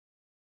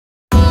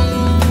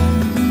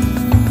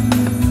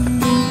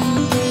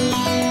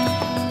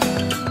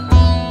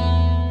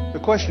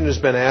question has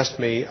been asked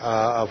me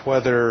of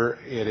whether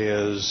it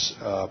is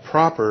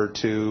proper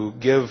to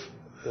give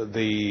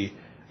the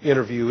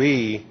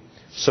interviewee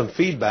some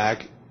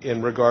feedback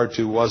in regard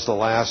to was the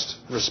last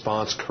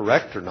response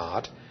correct or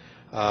not,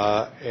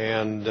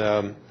 and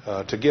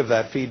to give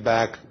that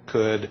feedback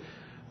could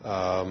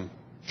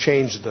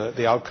change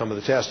the outcome of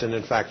the test, and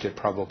in fact it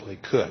probably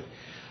could.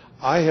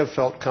 I have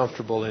felt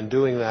comfortable in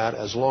doing that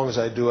as long as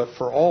I do it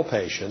for all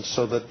patients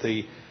so that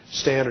the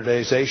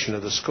standardization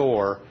of the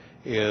score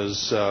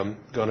is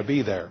going to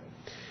be there.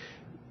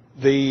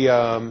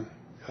 The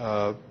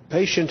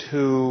patient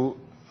who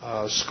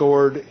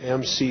scored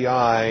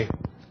MCI,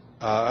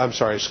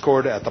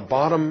 scored at the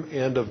bottom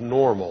end of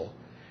normal,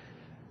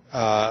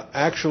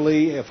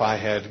 actually, if I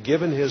had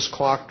given his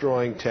clock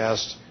drawing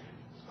test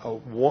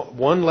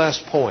one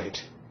less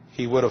point,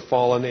 he would have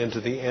fallen into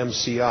the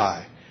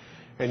MCI.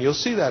 And you'll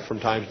see that from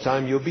time to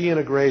time. You'll be in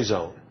a gray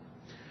zone.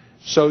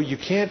 So you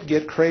can't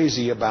get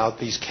crazy about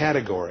these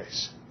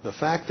categories. The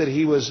fact that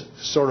he was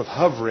sort of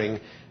hovering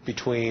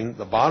between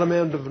the bottom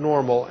end of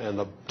normal and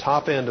the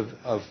top end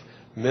of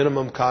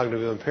minimum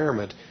cognitive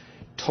impairment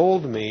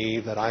told me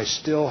that I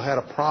still had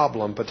a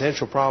problem,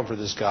 potential problem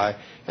for this guy,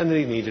 and that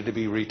he needed to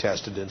be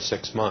retested in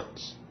 6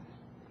 months.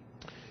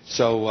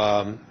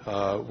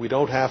 So we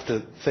don't have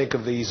to think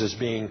of these as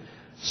being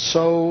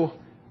so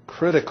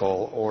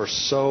critical or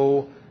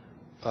so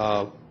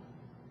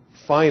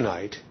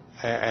finite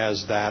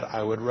as that.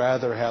 I would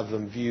rather have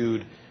them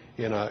viewed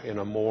in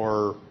a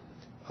more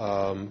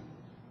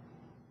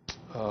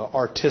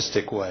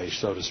artistic way,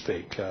 so to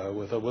speak,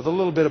 with a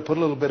little bit of put a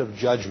little bit of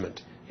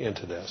judgment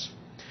into this.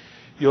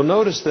 You'll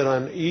notice that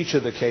on each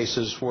of the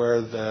cases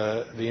where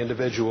the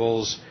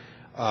individuals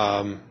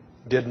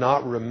did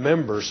not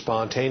remember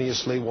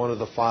spontaneously one of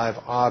the 5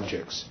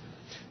 objects,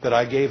 that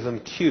I gave them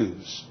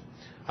cues.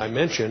 I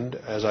mentioned,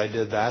 as I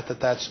did that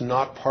that's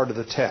not part of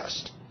the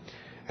test.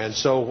 And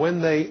so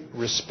when they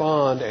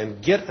respond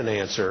and get an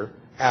answer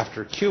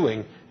after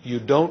cueing, you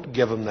don't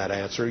give them that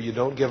answer. You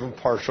don't give them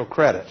partial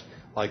credit,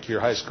 like your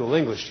high school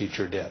English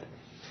teacher did.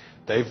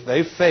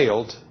 They've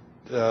failed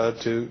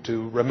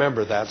to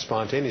remember that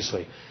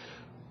spontaneously.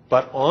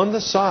 But on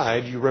the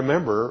side, you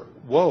remember,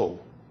 whoa,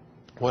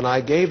 when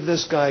I gave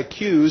this guy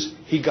cues,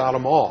 he got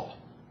them all.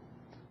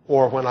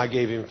 Or when I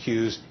gave him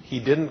cues, he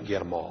didn't get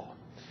them all.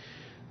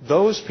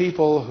 Those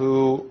people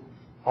who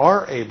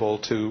are able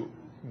to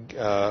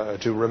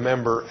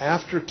remember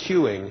after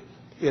cueing,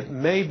 it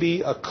may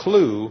be a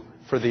clue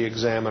for the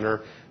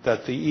examiner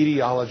that the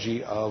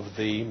etiology of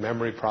the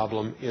memory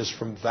problem is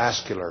from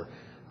vascular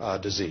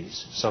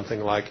disease, something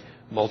like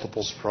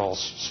multiple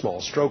small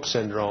stroke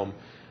syndrome,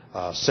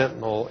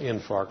 sentinel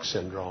infarct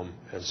syndrome,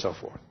 and so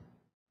forth.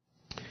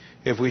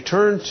 If we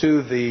turn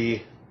to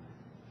the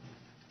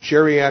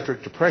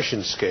Geriatric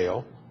Depression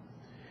Scale,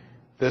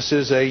 this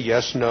is a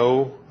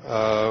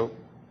yes-no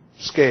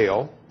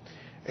scale,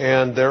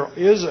 and there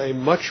is a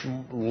much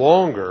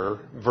longer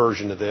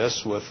version of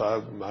this with,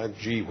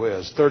 gee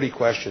whiz, 30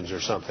 questions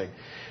or something.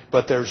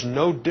 But there's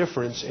no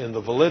difference in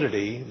the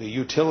validity, the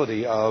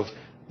utility of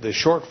the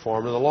short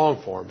form and the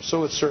long form.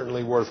 So it's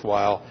certainly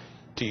worthwhile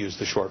to use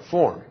the short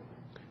form.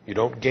 You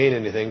don't gain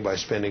anything by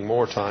spending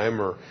more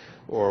time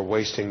or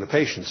wasting the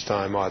patient's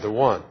time, either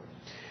one.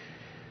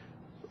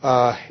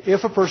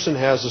 If a person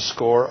has a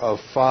score of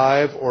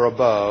 5 or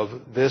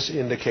above, this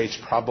indicates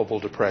probable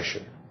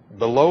depression.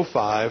 Below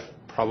 5,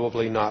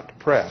 probably not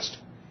depressed.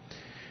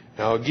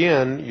 Now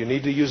again, you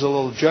need to use a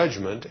little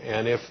judgment,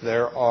 and if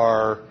there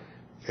are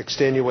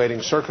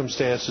extenuating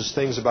circumstances,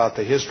 things about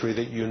the history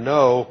that you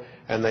know,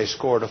 and they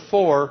scored a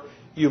 4,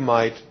 you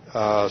might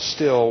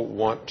still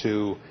want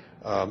to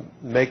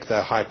make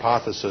the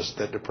hypothesis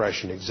that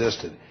depression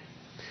existed.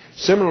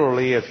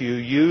 Similarly, if you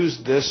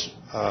use this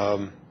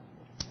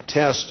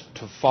test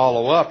to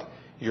follow up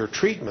your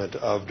treatment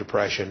of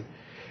depression,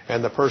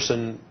 and the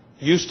person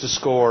used to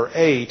score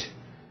 8,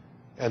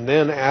 and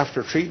then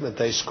after treatment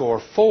they score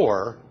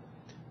 4,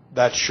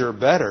 that's sure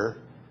better,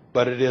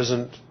 but it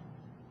isn't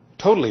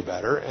totally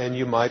better, and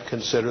you might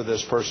consider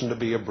this person to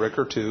be a brick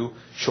or 2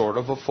 short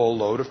of a full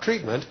load of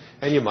treatment,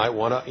 and you might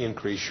want to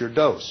increase your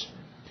dose.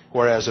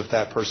 Whereas if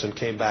that person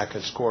came back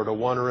and scored a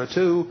 1 or a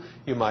 2,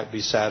 you might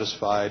be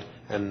satisfied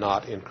and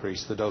not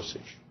increase the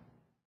dosage.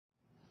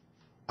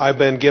 I've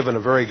been given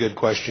a very good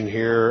question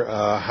here.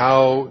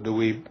 How do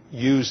we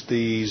use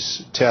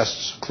these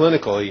tests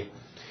clinically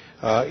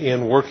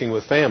in working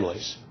with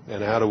families?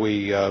 And how do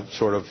we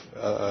sort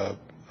of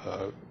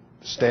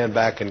stand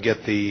back and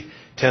get the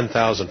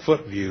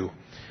 10,000-foot view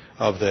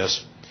of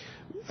this?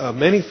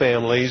 Many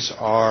families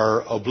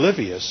are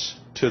oblivious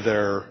to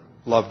their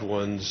loved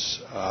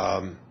ones'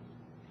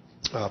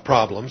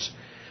 problems,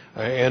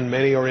 and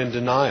many are in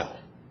denial.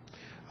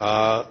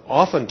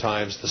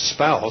 Oftentimes the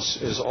spouse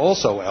is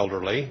also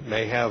elderly,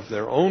 may have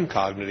their own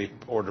cognitive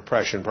or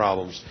depression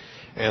problems,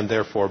 and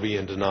therefore be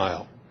in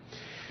denial.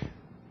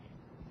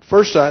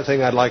 First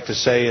thing I'd like to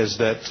say is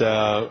that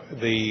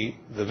the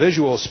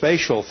visual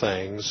spatial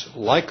things,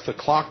 like the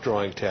clock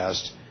drawing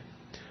test,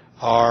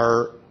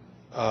 are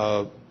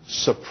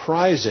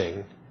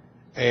surprising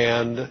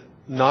and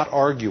not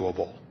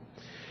arguable.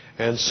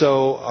 And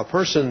so a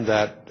person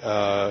that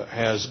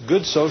has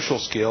good social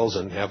skills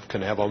and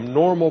can have a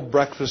normal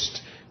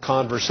breakfast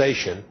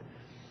conversation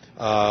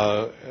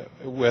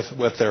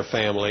with their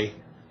family,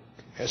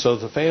 so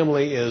the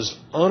family is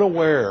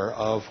unaware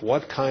of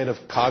what kind of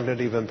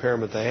cognitive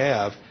impairment they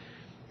have,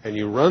 and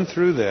you run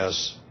through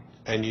this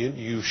and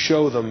you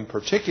show them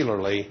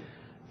particularly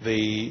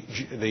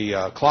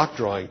the clock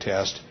drawing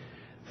test,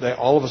 they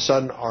all of a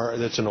sudden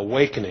it's an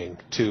awakening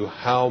to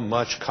how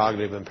much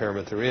cognitive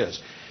impairment there is.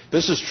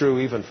 This is true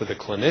even for the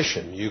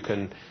clinician. You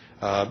can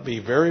be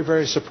very,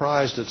 very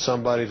surprised at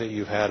somebody that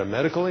you've had a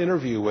medical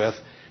interview with,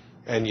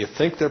 and you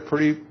think they're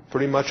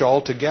pretty much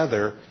all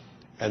together,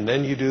 and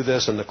then you do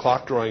this, and the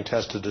clock drawing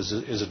test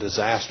is a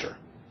disaster.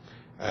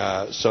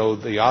 So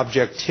the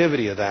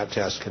objectivity of that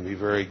test can be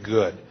very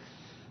good.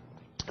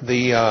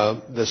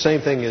 The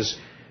same thing is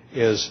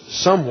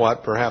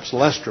somewhat, perhaps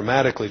less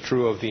dramatically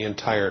true of the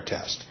entire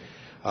test.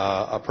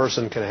 A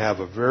person can have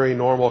a very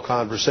normal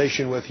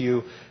conversation with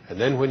you, and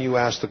then when you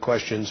ask the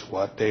questions,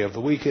 what day of the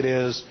week it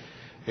is,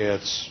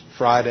 it's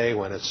Friday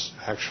when it's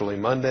actually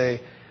Monday,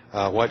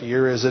 what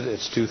year is it,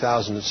 it's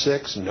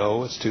 2006,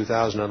 no, it's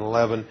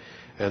 2011,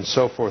 and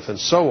so forth and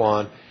so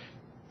on.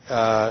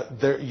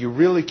 You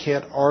really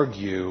can't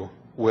argue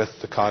with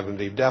the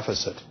cognitive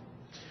deficit.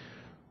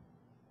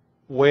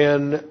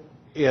 When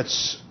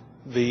it's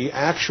the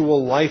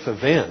actual life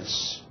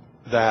events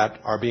that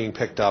are being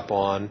picked up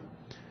on,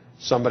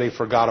 somebody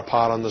forgot a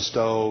pot on the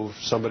stove,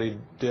 somebody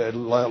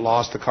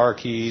lost the car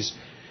keys,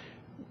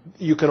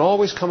 you can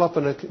always come up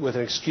with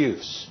an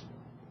excuse.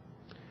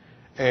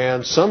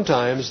 And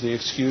sometimes the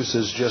excuse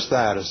is just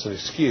that, it's an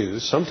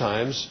excuse.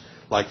 Sometimes,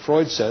 like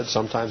Freud said,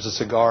 sometimes a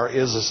cigar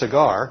is a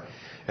cigar,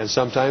 and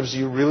sometimes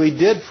you really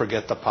did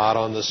forget the pot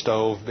on the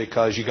stove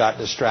because you got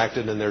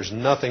distracted and there's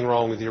nothing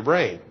wrong with your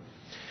brain.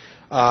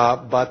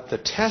 But the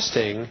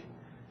testing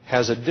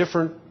has a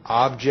different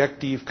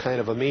objective kind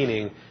of a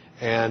meaning,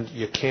 and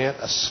you can't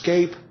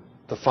escape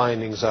the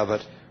findings of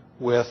it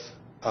with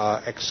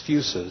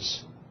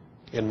excuses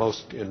in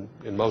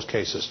most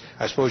cases.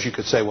 I suppose you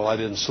could say, well, I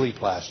didn't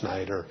sleep last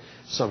night or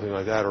something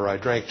like that, or I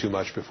drank too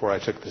much before I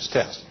took this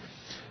test.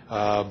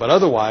 But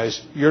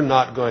otherwise, you're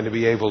not going to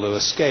be able to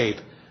escape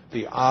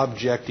the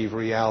objective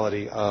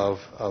reality of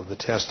the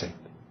testing.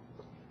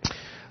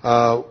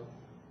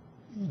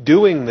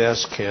 Doing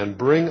this can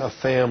bring a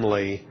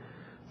family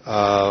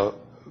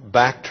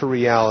back to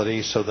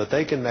reality so that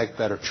they can make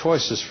better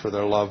choices for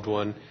their loved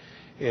one,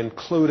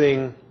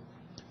 including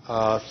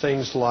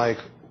things like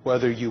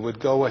whether you would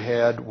go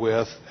ahead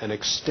with an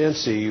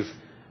extensive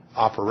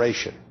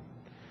operation.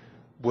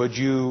 Would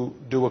you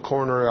do a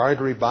coronary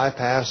artery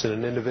bypass in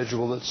an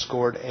individual that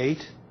scored 8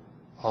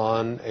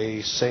 on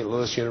a St.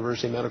 Louis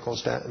University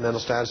mental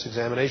status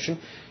examination?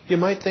 You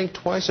might think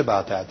twice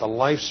about that. The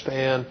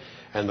lifespan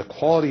and the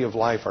quality of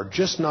life are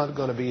just not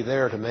going to be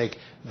there to make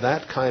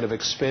that kind of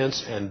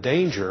expense and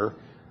danger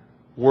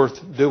worth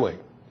doing.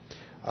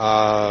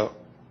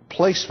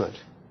 Placement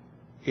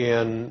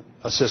in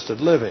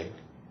assisted living,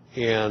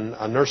 in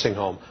a nursing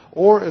home,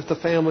 or if the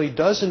family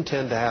does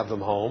intend to have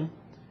them home,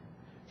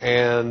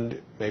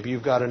 and maybe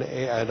you've got an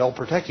adult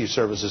protective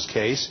services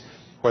case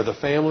where the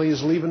family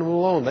is leaving them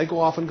alone. They go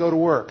off and go to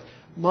work.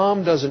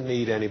 Mom doesn't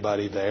need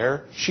anybody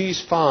there.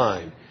 She's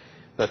fine.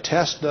 The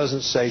test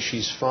doesn't say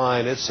she's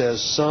fine. It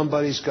says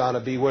somebody's got to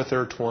be with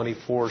her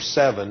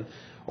 24/7,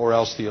 or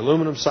else the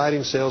aluminum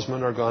siding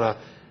salesmen are going to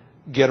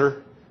get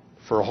her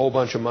for a whole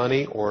bunch of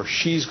money, or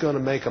she's going to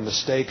make a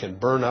mistake and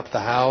burn up the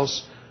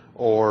house,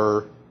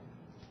 or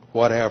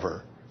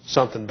whatever.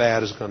 Something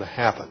bad is going to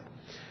happen.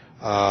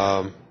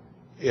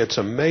 It's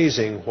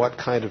amazing what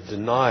kind of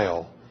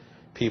denial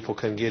people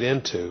can get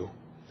into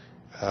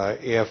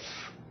if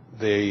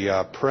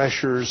the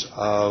pressures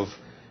of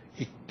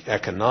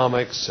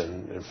economics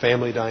and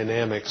family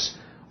dynamics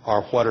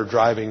are what are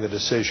driving the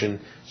decision.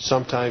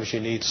 Sometimes you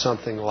need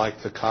something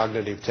like the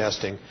cognitive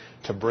testing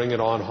to bring it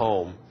on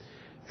home,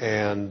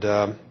 and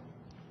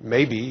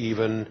maybe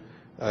even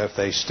if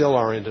they still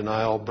are in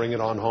denial, bring it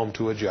on home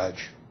to a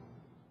judge.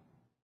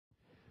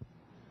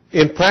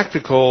 In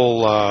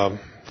practical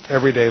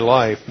everyday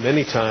life,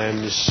 many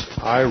times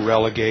I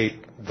relegate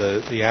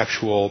the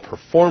actual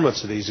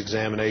performance of these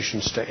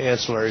examinations to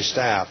ancillary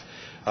staff,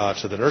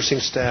 to the nursing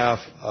staff,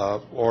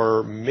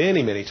 or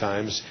many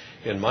times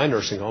in my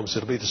nursing homes,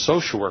 it'll be the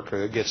social worker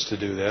that gets to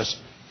do this.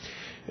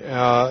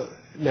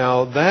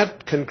 Now,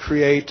 that can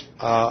create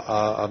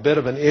a bit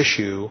of an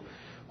issue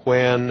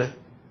when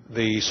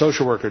the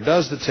social worker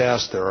does the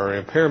test, there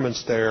are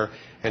impairments there,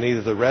 and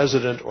either the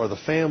resident or the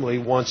family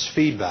wants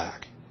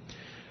feedback.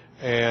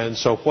 And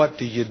so what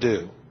do you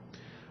do?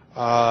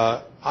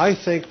 I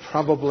think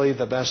probably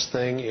the best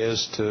thing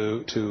is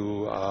to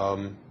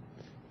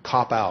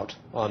cop out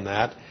on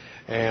that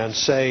and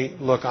say,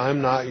 look,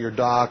 I'm not your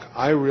doc.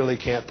 I really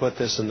can't put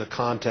this in the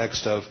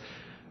context of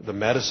the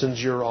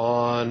medicines you're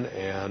on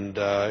and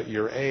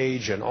your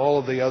age and all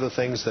of the other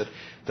things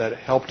that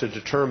help to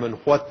determine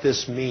what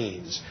this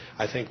means.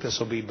 I think this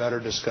will be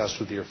better discussed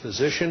with your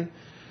physician.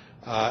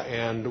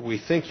 and we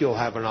think you'll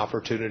have an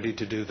opportunity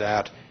to do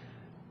that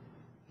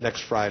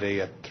next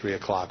Friday at 3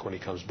 o'clock when he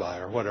comes by,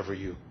 or whatever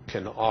you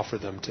can offer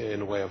them in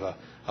the way of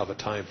a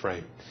time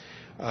frame.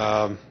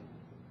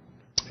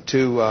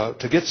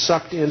 To get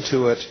sucked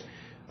into it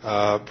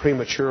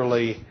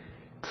prematurely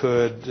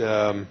could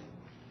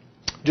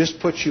just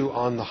put you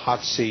on the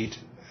hot seat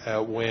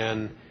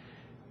when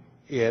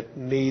it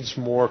needs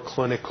more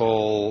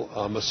clinical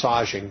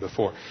massaging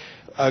before.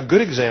 A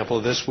good example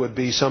of this would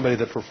be somebody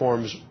that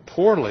performs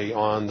poorly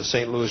on the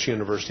St. Louis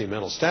University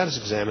Mental Status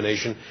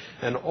Examination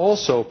and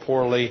also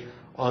poorly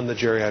on the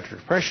Geriatric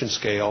Depression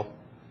Scale.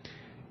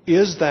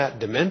 Is that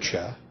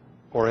dementia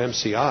or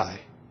MCI?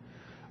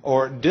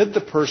 Or did the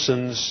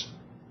person's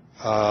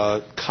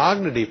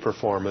cognitive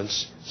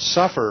performance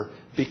suffer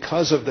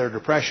because of their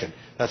depression?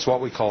 That's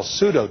what we call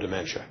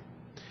pseudo-dementia.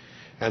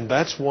 And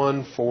that's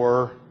one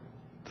for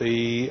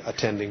the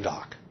attending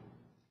doc.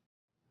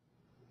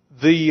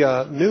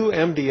 The new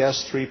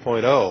MDS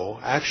 3.0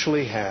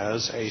 actually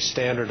has a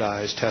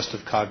standardized test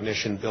of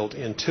cognition built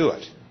into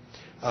it.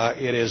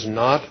 It is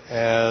not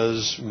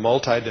as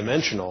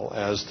multidimensional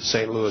as the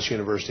St. Louis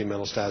University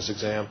Mental Status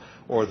Exam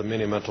or the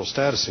Mini Mental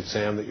Status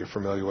Exam that you're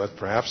familiar with,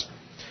 perhaps,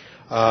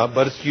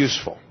 but it's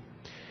useful.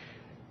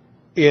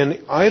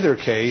 In either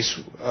case,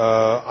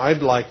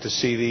 I'd like to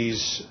see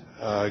these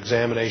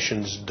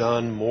examinations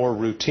done more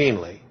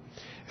routinely.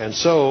 And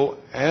so,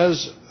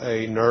 as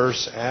a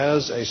nurse,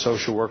 as a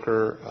social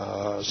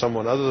worker,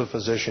 someone other than a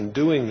physician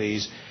doing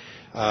these,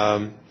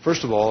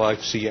 first of all, I'd like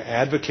to see you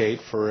advocate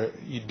for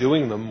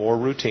doing them more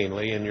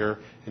routinely in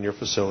your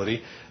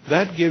facility.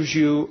 That gives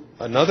you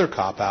another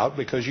cop-out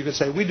because you can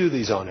say, we do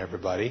these on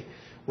everybody.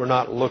 We're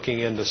not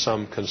looking into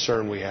some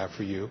concern we have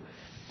for you.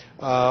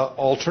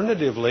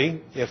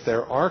 Alternatively, if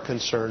there are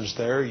concerns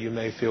there, you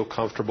may feel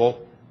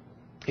comfortable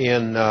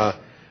in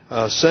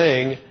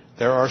saying,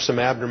 there are some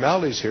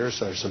abnormalities here,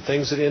 so there's some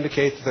things that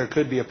indicate that there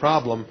could be a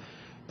problem,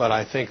 but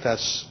I think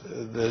this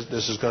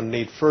is going to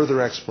need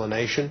further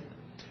explanation.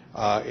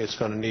 It's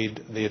going to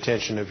need the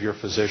attention of your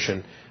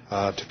physician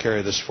to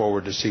carry this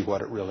forward to see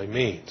what it really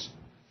means.